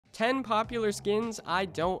10 popular skins I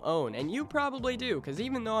don't own, and you probably do, because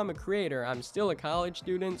even though I'm a creator, I'm still a college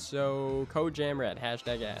student, so code jamred,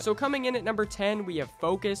 hashtag ad. So coming in at number 10, we have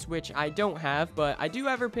Focus, which I don't have, but I do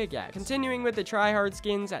have her pickaxe. Continuing with the tryhard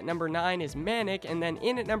skins, at number 9 is Manic, and then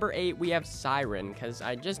in at number 8, we have Siren, because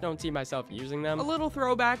I just don't see myself using them. A little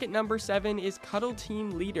throwback at number 7 is Cuddle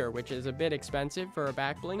Team Leader, which is a bit expensive for a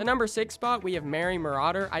back bling. The number 6 spot, we have Mary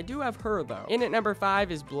Marauder. I do have her, though. In at number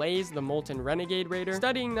 5 is Blaze, the Molten Renegade Raider.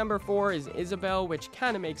 Studying number 4 is Isabel, which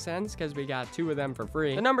kind of makes sense, because we got 2 of them for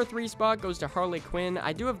free. The number 3 spot goes to Harley Quinn.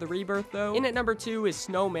 I do have the Rebirth, though. In at number 2 is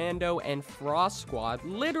Snowmando and Frost Squad,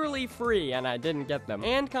 literally free, and I didn't get them.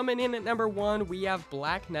 And coming in at number 1, we have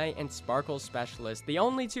Black Knight and Sparkle Specialist, the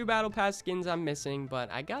only 2 Battle Pass skins I'm missing,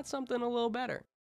 but I got something a little better.